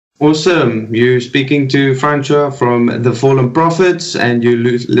Awesome. You're speaking to Francois from The Fallen Prophets, and you're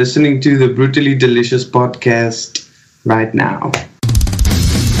listening to the Brutally Delicious podcast right now.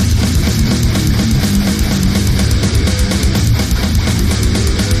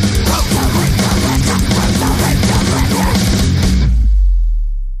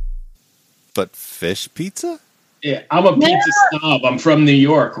 But fish pizza? Yeah, I'm a pizza snob. I'm from New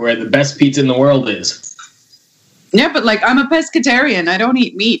York, where the best pizza in the world is. Yeah, but like I'm a pescatarian. I don't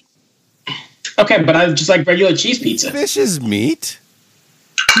eat meat. Okay, but I just like regular cheese pizza. Fish is meat?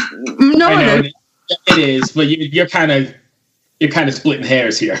 No, it is, but you're kind of splitting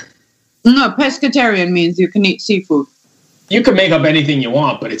hairs here. No, pescatarian means you can eat seafood. You can make up anything you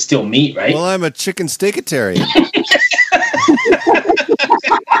want, but it's still meat, right? Well, I'm a chicken steakatarian.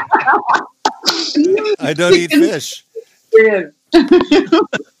 I don't eat fish.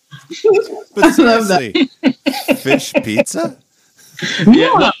 But seriously, fish pizza?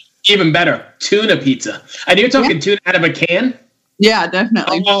 Yeah, well, even better, tuna pizza. And you're talking tuna out of a can? Yeah,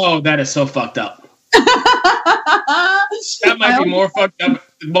 definitely. Oh, that is so fucked up. That might be the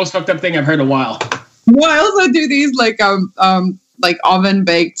most fucked up thing I've heard in a while. Well, I also do these like oven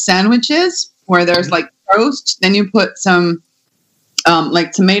baked sandwiches where there's like toast, then you put some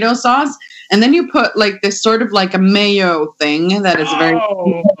like tomato sauce, and then you put like this sort of like a mayo thing that is very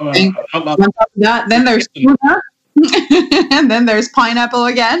thing. On top of that, then there's tuna, and then there's pineapple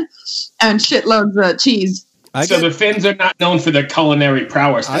again, and shitloads of cheese. The Finns are not known for their culinary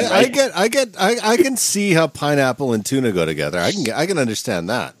prowess. I can see how pineapple and tuna go together. I can understand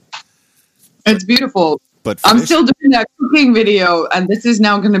that. It's beautiful. But I'm still doing that cooking video, and this is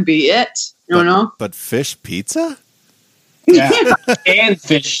now going to be it. You know? But fish pizza? Yeah, canned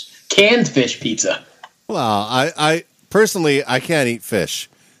fish pizza. Well, I personally I can't eat fish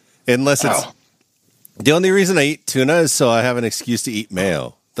unless it's the only reason I eat tuna is so I have an excuse to eat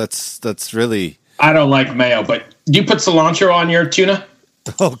mayo. That's really. I don't like mayo, but do you put cilantro on your tuna?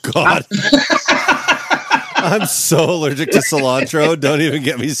 Oh God. I'm so allergic to cilantro. Don't even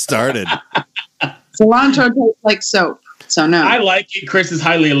get me started. Cilantro tastes like soap, so no. I like it. Chris is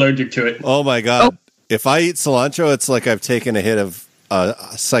highly allergic to it. Oh my God. If I eat cilantro, it's like I've taken a hit of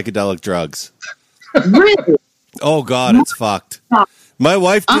psychedelic drugs. Really? Oh God, it's fucked. My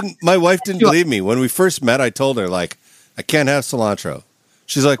wife didn't believe me. When we first met, I told her, like, I can't have cilantro.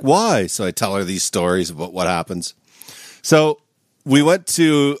 She's like, why? So I tell her these stories about what happens. So we went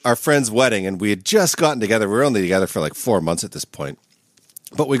to our friend's wedding, and we had just gotten together. We were only together for like 4 months at this point.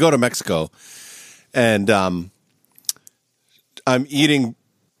 But we go to Mexico, and I'm eating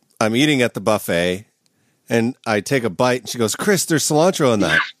at the buffet, and I take a bite, and she goes, Chris, there's cilantro in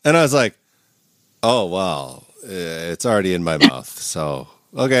that. And I was like, oh, well, it's already in my mouth. So,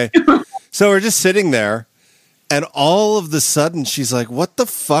 okay. So we're just sitting there, and all of a sudden, she's like, what the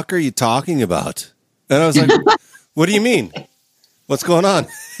fuck are you talking about? And I was like, what do you mean? What's going on?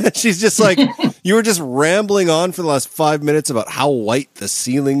 And she's just like, you were just rambling on for the last 5 minutes about how white the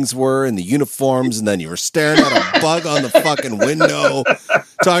ceilings were and the uniforms, and then you were staring at a bug on the fucking window,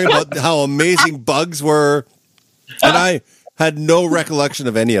 talking about how amazing bugs were. And I had no recollection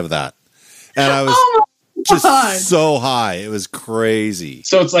of any of that. And I was just so high. It was crazy.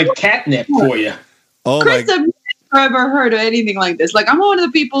 So it's like catnip for you. Oh Chris, I've never ever heard of anything like this. Like, I'm one of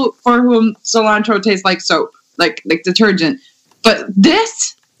the people for whom cilantro tastes like soap, like detergent. But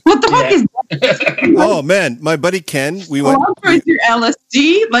this? What the fuck is that? Oh, man. My buddy Ken, we went... Cilantro is your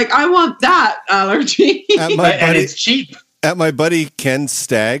LSD? Like, I want that allergy. And it's cheap. At my buddy Ken's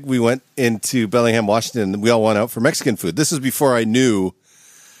stag, we went into Bellingham, Washington, and we all went out for Mexican food. This was before I knew,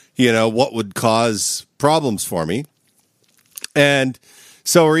 what would cause problems for me. And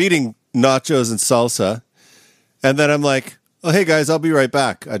so we're eating nachos and salsa. And then I'm like, oh, hey, guys, I'll be right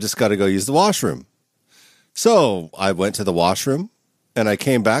back. I just got to go use the washroom. So I went to the washroom, and I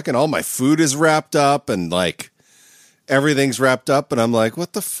came back, and all my food is wrapped up, and, like, everything's wrapped up. And I'm like,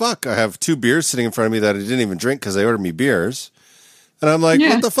 what the fuck? I have 2 beers sitting in front of me that I didn't even drink because they ordered me beers. And I'm like,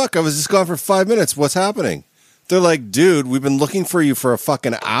 what the fuck? I was just gone for 5 minutes. What's happening? They're like, dude, we've been looking for you for a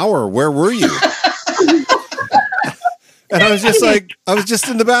fucking hour. Where were you? And I was just like, I was just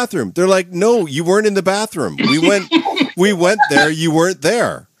in the bathroom. They're like, no, you weren't in the bathroom. We went there. You weren't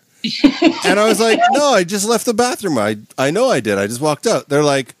there. And I was like, no, I just left the bathroom. I know I did. I just walked out. They're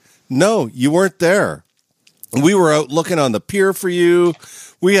like, no, you weren't there. We were out looking on the pier for you.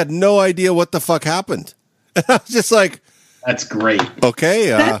 We had no idea what the fuck happened. And I was just like, that's great.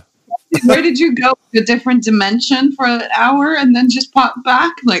 Okay. Where did you go? A different dimension for an hour and then just pop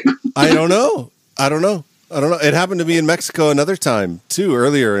back? Like, I don't know. It happened to me in Mexico another time too,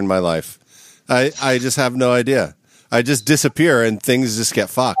 earlier in my life. I just have no idea. I just disappear and things just get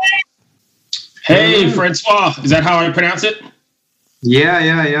fucked. Hey, Francois. Is that how I pronounce it?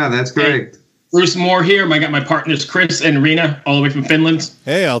 Yeah. That's correct. Bruce Moore here. I got my partners, KRis and Riina, all the way from Finland.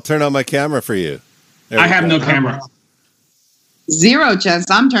 Hey, I'll turn on my camera for you. I have no camera. Zero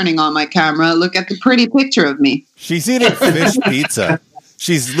chance I'm turning on my camera. Look at the pretty picture of me. She's eating fish pizza.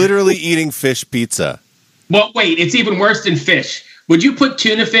 She's literally eating fish pizza. Well, wait, it's even worse than fish. Would you put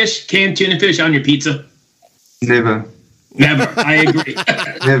canned tuna fish on your pizza? Never. I agree.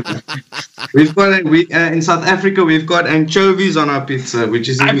 Never. We've got in South Africa. We've got anchovies on our pizza, which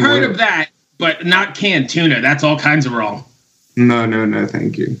is. I've heard worse. of that, but not canned tuna. That's all kinds of wrong. No,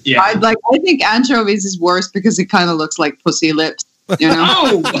 thank you. Yeah, I think anchovies is worse because it kind of looks like pussy lips. You know?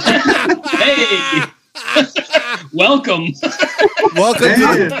 Oh, hey. Welcome to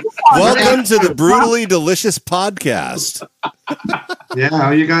the Brutally Delicious podcast. Yeah, how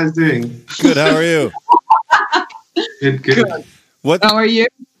are you guys doing? Good. How are you? Good. What? How are you?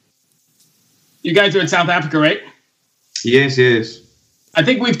 You guys are in South Africa, right? Yes. I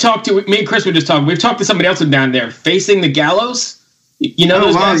think we've talked to me and KRis were just talking. We've talked to somebody else down there, Facing the Gallows. You know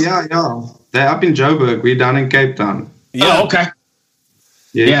those guys? Yeah. They're up in Joburg. We're down in Cape Town. Yeah. Oh, okay.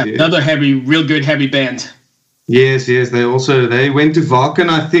 Yes. Another real good heavy band. Yes. They went to Varken,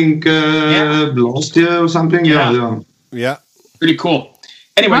 I think, last year or something. Yeah. Pretty cool.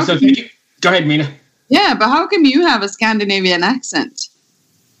 Anyway, so thank you. Go ahead, Riina. Yeah, but how come you have a Scandinavian accent?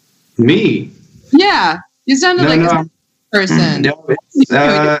 Me? Yeah, you sounded like a person.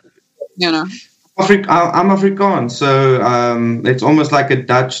 Yeah, you know. I'm Afrikaans, so it's almost like a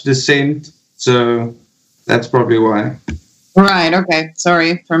Dutch descent. So that's probably why. Right. Okay.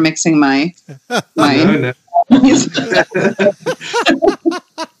 Sorry for mixing my. No.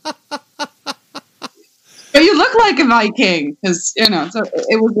 But you look like a Viking, because so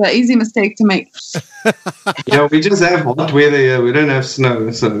it was an easy mistake to make. Yeah, we just have hot weather here. We don't have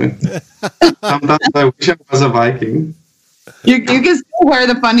snow, so sometimes I wish I was a Viking. You can still wear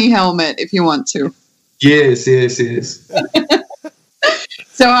the funny helmet if you want to. Yes.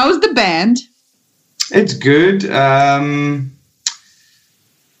 So how's the band? It's good.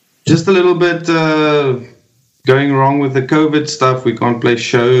 Just a little bit going wrong with the COVID stuff. We can't play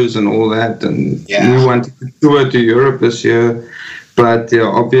shows and all that. And we wanted to tour to Europe this year. But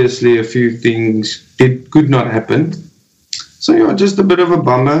obviously a few things could not happen. So just a bit of a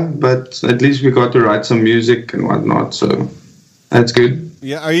bummer. But at least we got to write some music and whatnot. So that's good.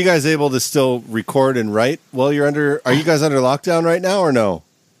 Yeah. Are you guys able to still record and write while are you guys under lockdown right now or no?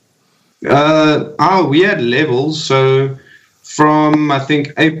 We had levels, so from I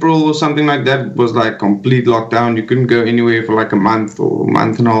think April or something like that was like complete lockdown. You couldn't go anywhere for like a month or a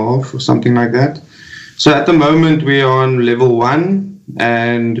month and a half or something like that. So at the moment we are on level 1,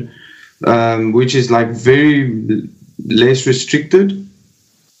 and which is like very less restricted.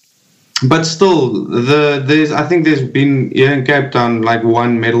 But still, I think there's been here in Cape Town like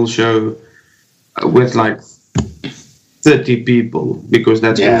one metal show with like 30 people, because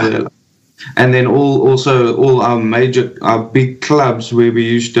that's all there. And then all our big clubs where we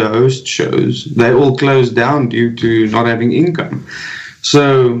used to host shows, they all closed down due to not having income.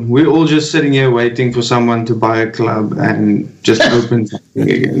 So we're all just sitting here waiting for someone to buy a club and just open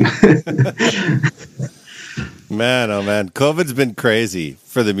something again. Man, oh man, COVID's been crazy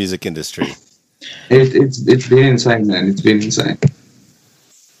for the music industry. It's been insane, man. It's been insane.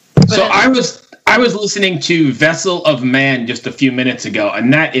 So I was listening to Vessel of Man just a few minutes ago,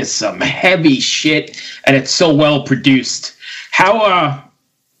 and that is some heavy shit, and it's so well produced. How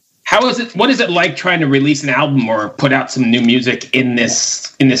is it? What is it like trying to release an album or put out some new music in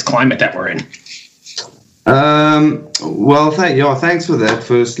this climate that we're in? Well, thanks for that.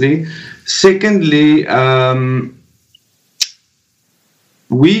 Firstly, secondly,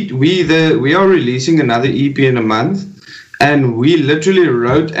 we are releasing another EP in a month. And we literally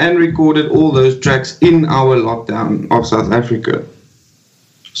wrote and recorded all those tracks in our lockdown of South Africa.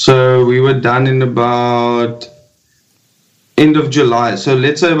 So we were done in about end of July. So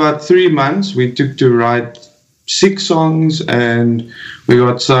let's say about 3 months we took to write 6 songs, and we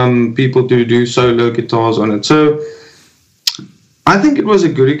got some people to do solo guitars on it. So I think it was a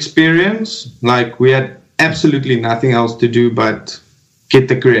good experience. Like, we had absolutely nothing else to do but get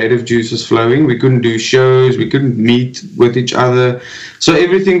the creative juices flowing. We couldn't do shows, we couldn't meet with each other, so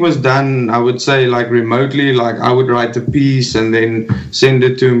everything was done, I would say, like remotely. Like, I would write a piece and then send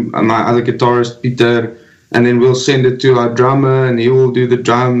it to my other guitarist Peter, and then we'll send it to our drummer and he will do the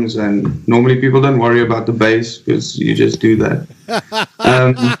drums. And normally people don't worry about the bass because you just do that.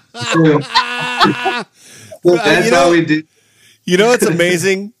 So that's how we did. You know, it's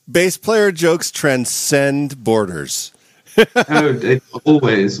amazing. Bass player jokes transcend borders.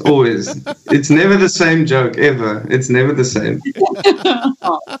 Always. It's never the same joke ever. It's never the same.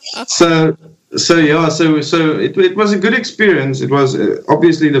 So it was a good experience. It was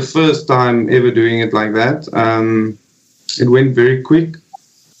obviously the first time ever doing it like that. It went very quick,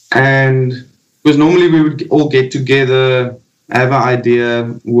 and because normally we would all get together, have an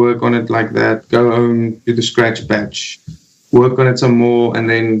idea, work on it like that, go home, do the scratch batch, work on it some more, and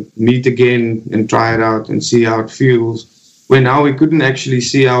then meet again and try it out and see how it feels. Where now we couldn't actually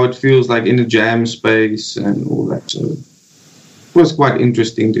see how it feels like in a jam space and all that. So it was quite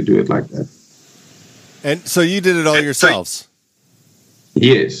interesting to do it like that. And so you did it all yourselves?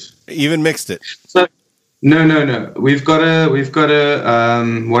 Yes. Even mixed it? So, no. We've got a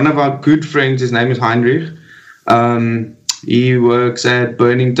one of our good friends, his name is Heinrich. He works at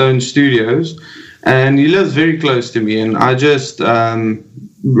Burning Tone Studios, and he lives very close to me. And I just I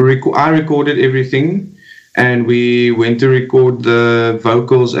recorded everything. And we went to record the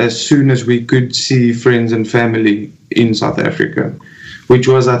vocals as soon as we could see friends and family in South Africa, which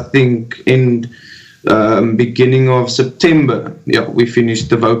was, I think, in beginning of September. Yeah, we finished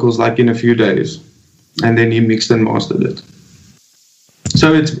the vocals like in a few days, and then he mixed and mastered it.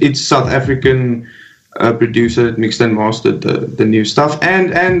 So it's South African producer that mixed and mastered the new stuff,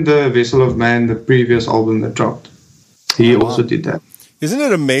 and the Vessel of Man, the previous album that dropped. He also did that. Isn't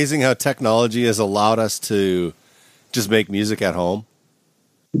it amazing how technology has allowed us to just make music at home?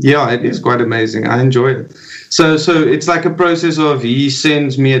 Yeah, it is quite amazing. I enjoy it. So it's like a process of he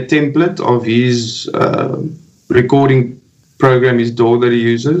sends me a template of his recording program, his DAW that he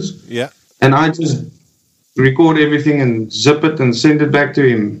uses. Yeah. And I just record everything and zip it and send it back to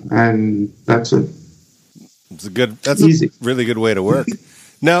him, and that's it. That's easy. A really good way to work.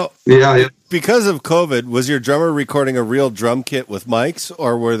 Now, yeah. Because of COVID, was your drummer recording a real drum kit with mics,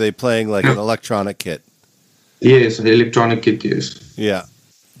 or were they playing like an electronic kit? Yes, an electronic kit, yes. Yeah.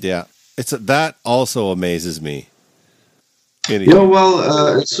 That also amazes me. Yeah, well,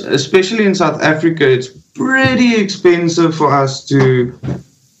 especially in South Africa, it's pretty expensive for us to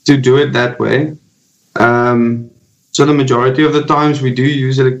do it that way. So the majority of the times we do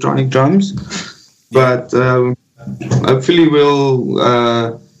use electronic drums, but hopefully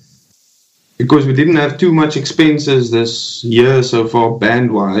we'll, because we didn't have too much expenses this year so far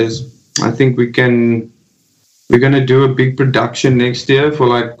band-wise, I think we're going to do a big production next year for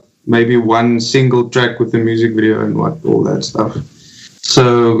like maybe one single track with the music video and all that stuff.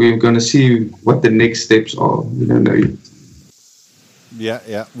 So we're going to see what the next steps are. We don't know yet.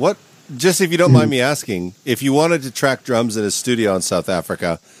 Yeah. What? Just if you don't mind me asking, if you wanted to track drums in a studio in South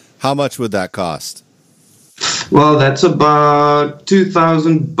Africa, how much would that cost? Well, that's about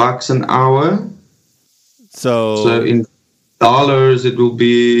 $2,000 an hour. So in dollars, it will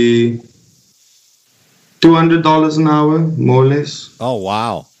be $200 an hour, more or less. Oh,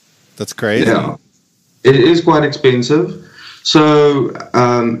 wow. That's crazy. Yeah. It is quite expensive. So,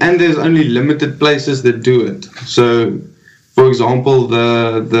 and there's only limited places that do it. So, for example,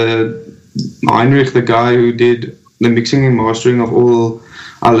 the Heinrich, the guy who did the mixing and mastering of all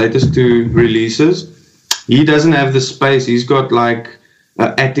our latest two releases, he doesn't have the space. He's got like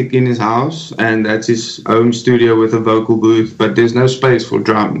an attic in his house, and that's his home studio with a vocal booth, but there's no space for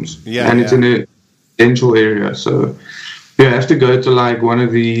drums. Yeah, It's in a residential area. So you have to go to like one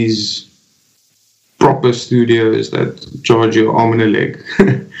of these proper studios that charge you arm and a leg.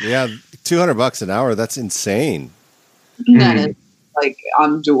 Yeah, $200 an hour. That's insane. That is like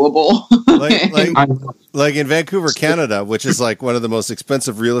undoable. like in Vancouver, Canada, which is like one of the most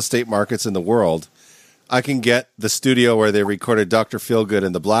expensive real estate markets in the world, I can get the studio where they recorded Dr. Feelgood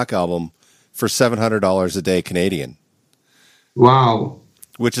and the Black Album for $700 a day Canadian. Wow.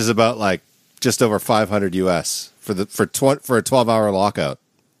 Which is about like just over $500 US for a 12-hour lockout.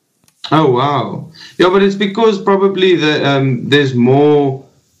 Oh wow. Yeah, but it's because probably there's more,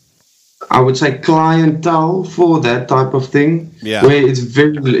 I would say, clientele for that type of thing. Yeah. Where it's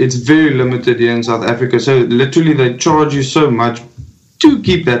very limited here in South Africa. So literally they charge you so much to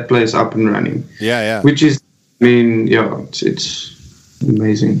keep that place up and running. Yeah. Which is, I mean, yeah, it's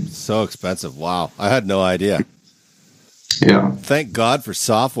amazing. So expensive. Wow. I had no idea. Yeah. Thank God for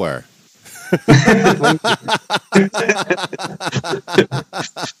software.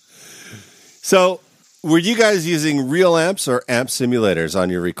 So, were you guys using real amps or amp simulators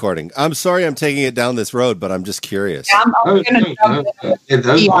on your recording? I'm sorry I'm taking it down this road, but I'm just curious. Those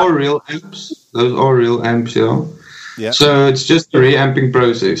are real amps. Those are real amps, yeah. Yeah. So it's just a reamping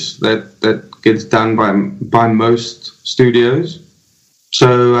process that gets done by most studios.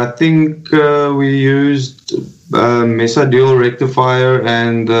 So I think we used Mesa dual rectifier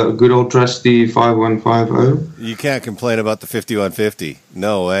and good old trusty 5150. You can't complain about the 5150.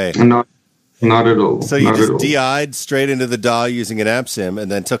 No way. Not at all. So you just DI'd straight into the DAW using an amp sim and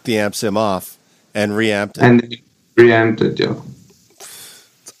then took the amp sim off and reamped it. And reamped it, yeah.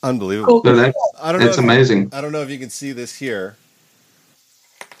 It's unbelievable. So that's amazing. I don't know if you can see this here.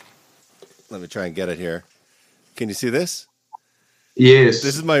 Let me try and get it here. Can you see this? Yes.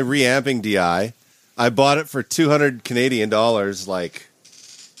 This is my reamping DI. I bought it for 200 Canadian dollars, like,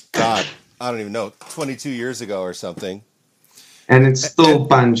 God, I don't even know, 22 years ago or something. And it's still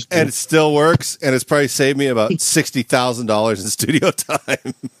punched. And it still works, and it's probably saved me about $60,000 in studio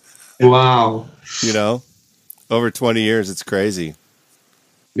time. Wow. You know? Over 20 years, it's crazy.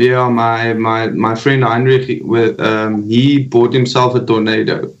 Yeah, my friend Heinrich, he bought himself a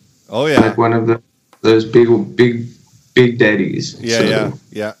Tornado. Oh, yeah. Like one of those big daddies.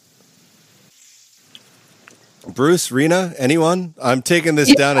 Yeah. Bruce, Riina, anyone? I'm taking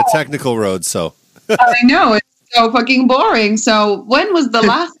this down a technical road, so. I know, it's so fucking boring. So when was the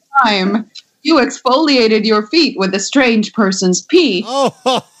last time you exfoliated your feet with a strange person's pee?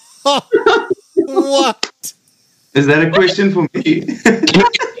 Oh, what? Is that a question for me?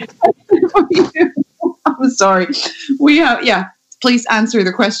 I'm sorry. Please answer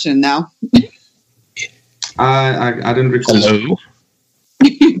the question now. I don't recall. Hello?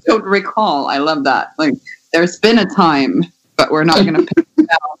 You don't recall. I love that. Like, there's been a time, but we're not going to pick it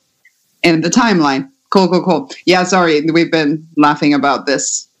out in the timeline. Cool. Yeah, sorry. We've been laughing about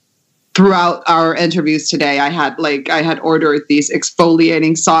this throughout our interviews today. I had ordered these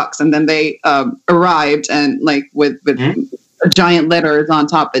exfoliating socks, and then they arrived, and like with giant letters on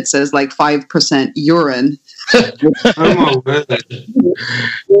top, it says like 5% urine. Oh my word.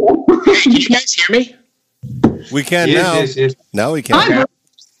 Can you guys hear me? We can now. Yes. Now we can. Okay.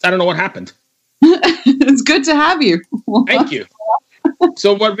 I don't know what happened. It's good to have you. Thank you.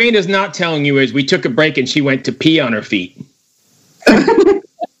 So what Riina's not telling you is we took a break and she went to pee on her feet.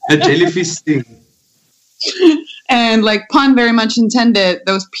 A jellyfish sting. And like pun very much intended,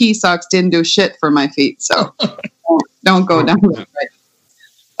 those pee socks didn't do shit for my feet. So don't go down that way.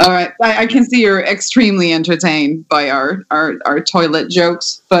 All right. I can see you're extremely entertained by our toilet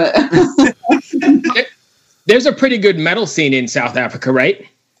jokes, but there's a pretty good metal scene in South Africa, right?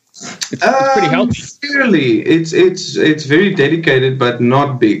 It's pretty healthy. Fairly. It's very dedicated, but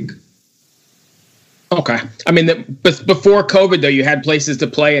not big. Okay. I mean, before COVID, though, you had places to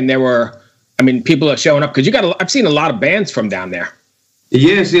play, and people are showing up because I've seen a lot of bands from down there.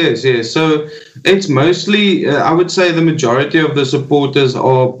 Yes. So it's mostly, I would say, the majority of the supporters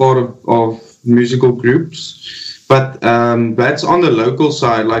are part of musical groups. But that's on the local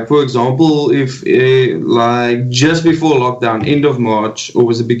side. Like, for example, if like just before lockdown, end of March, or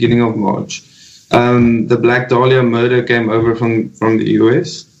was the beginning of March, the Black Dahlia Murder came over from the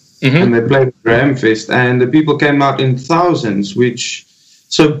US, and they played Ramfest, and the people came out in thousands,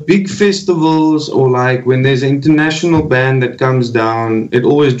 so big festivals, or like when there's an international band that comes down, it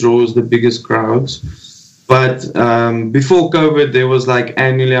always draws the biggest crowds. But before COVID, there was like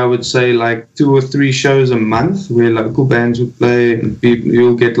annually, I would say like 2 or 3 shows a month where local bands would play, and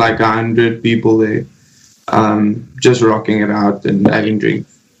you'll get like 100 people there, just rocking it out and having drinks.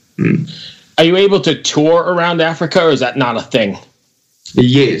 Are you able to tour around Africa, or is that not a thing?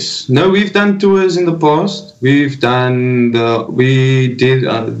 Yes. No, we've done tours in the past. We did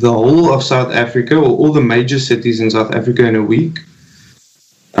the whole of South Africa, or all the major cities in South Africa in a week.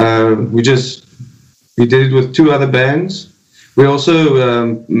 We did it with 2 other bands. We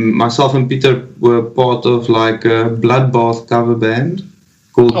also, myself and Peter, were part of like a Bloodbath cover band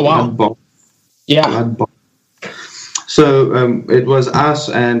called Bloodbath. Yeah. Bloodbath. So it was us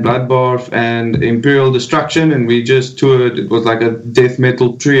and Bloodbath and Imperial Destruction, and we just toured. It was like a death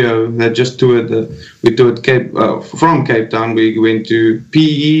metal trio that just toured. We toured from Cape Town. We went to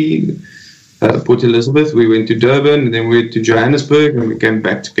PE, Port Elizabeth. We went to Durban, and then we went to Johannesburg, and we came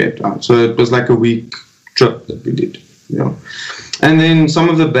back to Cape Town. So it was like a week trip that we did. And then some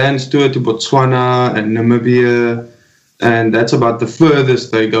of the bands toured to Botswana and Namibia, and that's about the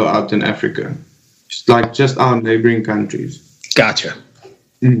furthest they go out in Africa. Just our neighboring countries. Gotcha.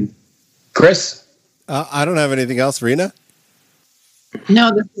 Chris? I don't have anything else. Riina? No,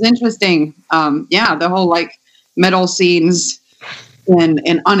 this is interesting. The whole like metal scenes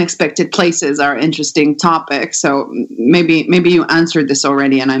in unexpected places are interesting topics. So maybe you answered this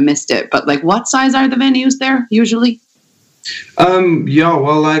already and I missed it. But like, what size are the venues there usually?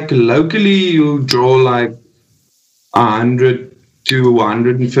 Like locally you draw like 100 to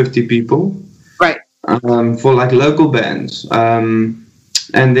 150 people. Right. For like local bands.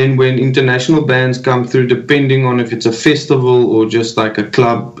 And then when international bands come through, depending on if it's a festival or just like a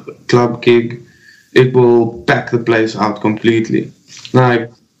club gig, it will pack the place out completely.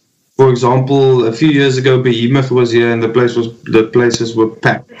 Like, for example, a few years ago, Behemoth was here, and the places were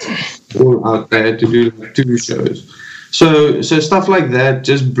packed all out there to do like 2 shows. So stuff like that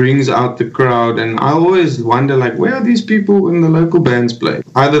just brings out the crowd, and I always wonder, like, where are these people when the local bands play?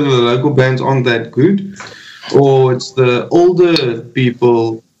 Either the local bands aren't that good, or it's the older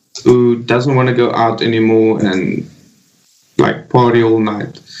people who doesn't want to go out anymore and like party all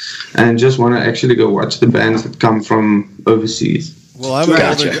night, and just want to actually go watch the bands that come from overseas. Well,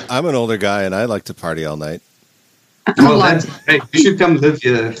 I'm an older guy, and I like to party all night. Well, that's great. You should come live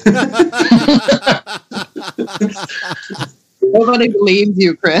here. Nobody believes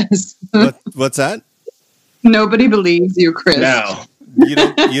you, Chris. What's that? Nobody believes you, Chris. No. You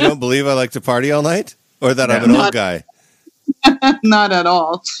don't believe I like to party all night? Or that I'm an old guy? Not at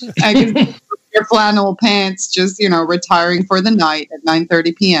all. I can your flannel pants just, retiring for the night at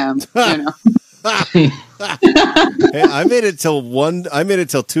 9:30 p.m. Hey, I made it till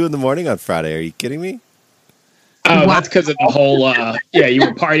 2 in the morning on Friday. Are you kidding me? Oh, that's because of the whole, you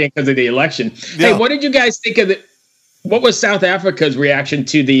were partying because of the election. Yeah. Hey, what did you guys think of what was South Africa's reaction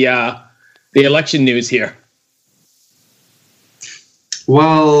to the election news here?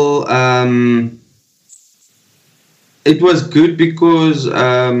 Well, it was good because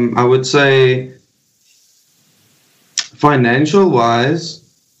I would say financial-wise,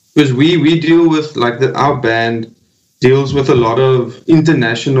 because we deal with, like, our band deals with a lot of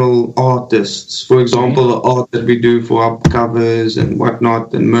international artists. For example, the art that we do for our covers and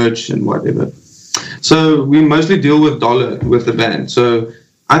whatnot and merch and whatever. So we mostly deal with dollar with the band. So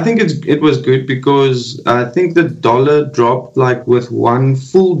I think it was good because I think the dollar dropped like with $1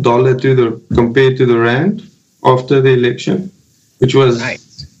 full compared to the rand after the election, which was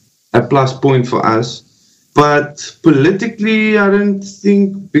nice. A plus point for us. But politically, I don't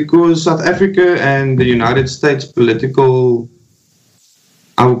think, because South Africa and the United States political,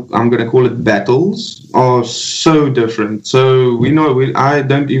 I'm going to call it battles, are so different. So I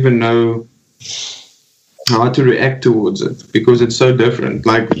don't even know how to react towards it because it's so different.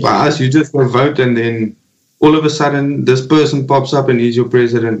 Like for us, you just go vote and then all of a sudden this person pops up and he's your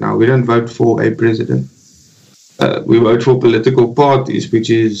president now. We don't vote for a president. We vote for political parties, which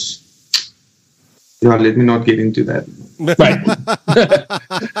is... Yeah, let me not get into that. Right.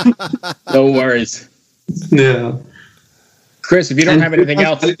 No worries. Yeah. Chris, if you don't have anything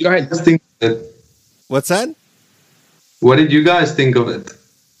else, go ahead. What's that? What did you guys think of it?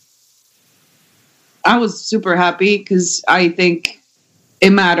 I was super happy because I think it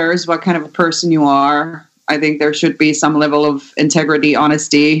matters what kind of a person you are. I think there should be some level of integrity,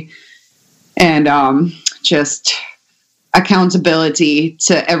 honesty, and just... accountability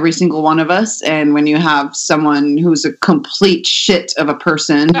to every single one of us. And when you have someone who's a complete shit of a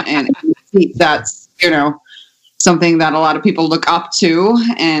person and that's, something that a lot of people look up to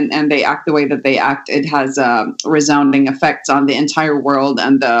and they act the way that they act, it has a resounding effect on the entire world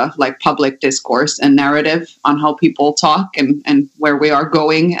and the public discourse and narrative on how people talk and where we are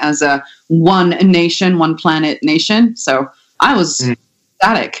going as a one nation, one planet nation. So I was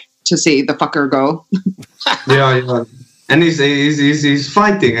ecstatic to see the fucker go. Yeah. And he's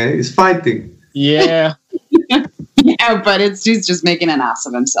fighting, eh? He's fighting. Yeah. Yeah, but he's just making an ass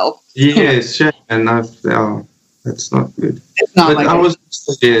of himself. Yes, sure. And that's not good. It's not. But I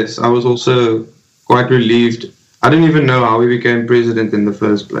was also quite relieved. I didn't even know how he became president in the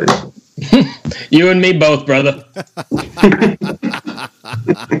first place. You and me both, brother. Yeah,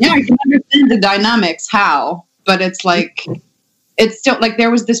 I can understand the dynamics, how, but it's like, it's still like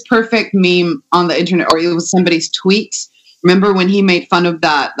there was this perfect meme on the internet, or it was somebody's tweet. Remember when he made fun of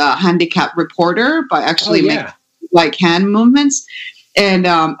that handicapped reporter by actually making hand movements? And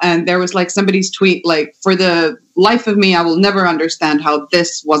there was somebody's tweet, for the life of me, I will never understand how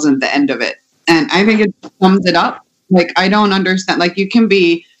this wasn't the end of it. And I think it sums it up. I don't understand. You can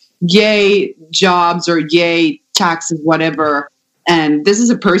be yay jobs or yay taxes, whatever. And this is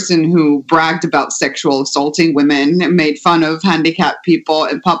a person who bragged about sexual assaulting women and made fun of handicapped people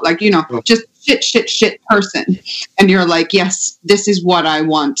and just shit person. And you're like, yes, this is what I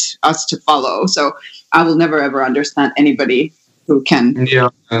want us to follow. So I will never, ever understand anybody who can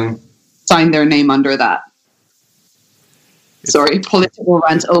sign their name under that. Sorry, political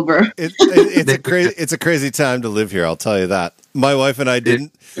rant over. It's a crazy time to live here, I'll tell you that. My wife and I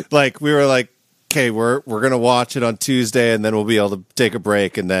didn't, we were like, okay, we're going to watch it on Tuesday and then we'll be able to take a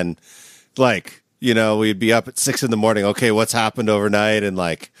break. And then we'd be up at 6 a.m. Okay, what's happened overnight? And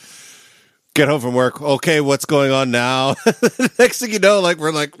get home from work. Okay, what's going on now? Next thing you know,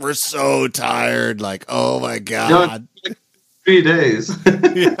 we're so tired. Like, oh my God. 3 days.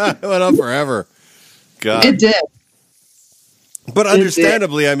 Yeah, it went on forever. God. It did. But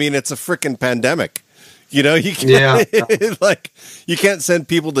understandably, I mean, it's a freaking pandemic. You know, you can't, you can't send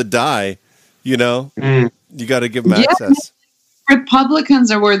people to die, you know? You got to give them access.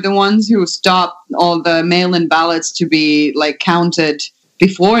 Republicans were the ones who stopped all the mail-in ballots to be counted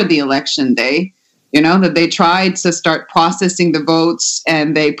before the election day. You know, that they tried to start processing the votes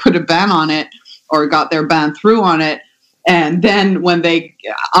and they put a ban on it or got their ban through on it. And then when they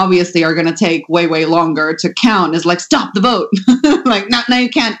obviously are going to take way, way longer to count, is stop the vote. Now you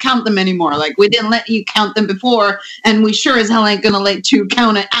can't count them anymore. We didn't let you count them before, and we sure as hell ain't going to let you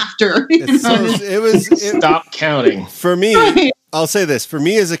count it after. Stop counting. For me, right. I'll say this. For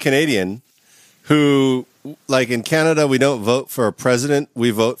me as a Canadian who, in Canada, we don't vote for a president.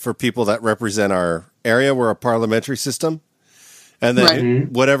 We vote for people that represent our area. We're a parliamentary system. And then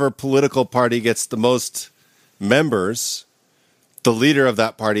whatever political party gets the most members, the leader of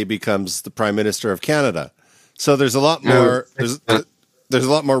that party becomes the Prime Minister of Canada. So there's a lot more there's a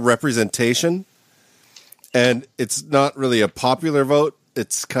lot more representation, and it's not really a popular vote.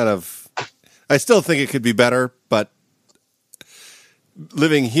 It's kind of, I still think it could be better, but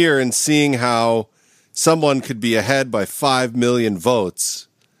living here and seeing how someone could be ahead by 5 million votes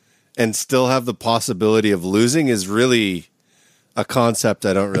and still have the possibility of losing is really a concept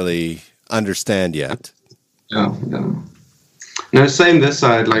I don't really understand yet. No, same this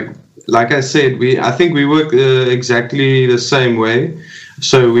side. Like I said, I think we work exactly the same way.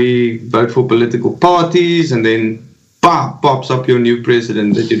 So we vote for political parties, and then pops up your new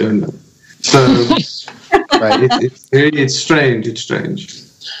president that you don't know. So right, it's strange. It's strange.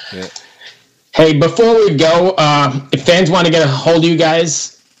 Yeah. Hey, before we go, if fans want to get a hold of you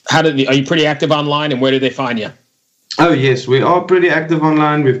guys, are you pretty active online, and where do they find you? Oh, yes, we are pretty active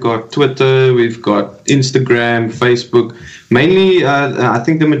online. We've got Twitter, we've got Instagram, Facebook. Mainly, I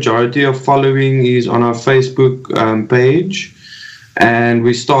think the majority of following is on our Facebook page. And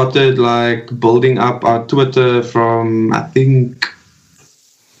we started building up our Twitter from, I think,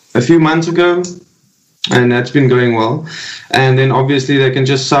 a few months ago. And that's been going well. And then obviously they can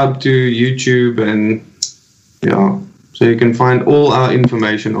just sub to YouTube, and so you can find all our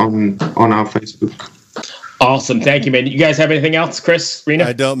information on our Facebook. Awesome. Thank you, man. You guys have anything else, Chris, Riina?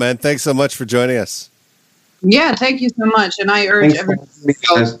 I don't, man. Thanks so much for joining us. Yeah, thank you so much. And I urge everyone to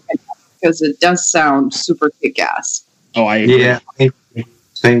go because it does sound super kick-ass. Oh, I agree. Yeah.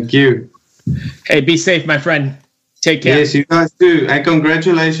 Thank you. Hey, be safe, my friend. Take care. Yes, you guys do. And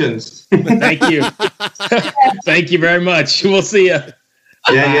congratulations. Thank you. Thank you very much. We'll see you.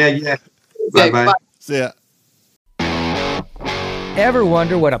 Yeah. Bye-bye. See ya. Ever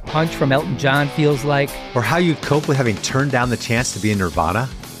wonder what a punch from Elton John feels like? Or how you'd cope with having turned down the chance to be in Nirvana?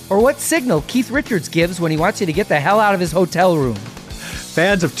 Or what signal Keith Richards gives when he wants you to get the hell out of his hotel room?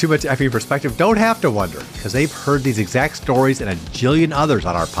 Fans of Too Much Effing Perspective don't have to wonder, because they've heard these exact stories and a jillion others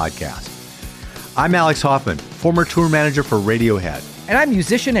on our podcast. I'm Alex Hoffman, former tour manager for Radiohead. And I'm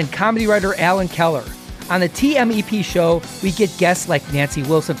musician and comedy writer Alan Keller. On the TMEP show, we get guests like Nancy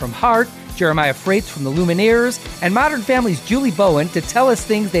Wilson from Heart, Jeremiah Freites from the Lumineers, and Modern Family's Julie Bowen to tell us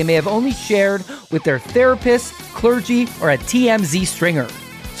things they may have only shared with their therapist, clergy, or a TMZ stringer.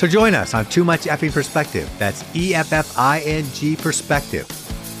 So join us on Too Much Effing Perspective. That's EFFING Perspective.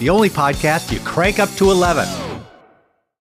 The only podcast you crank up to 11.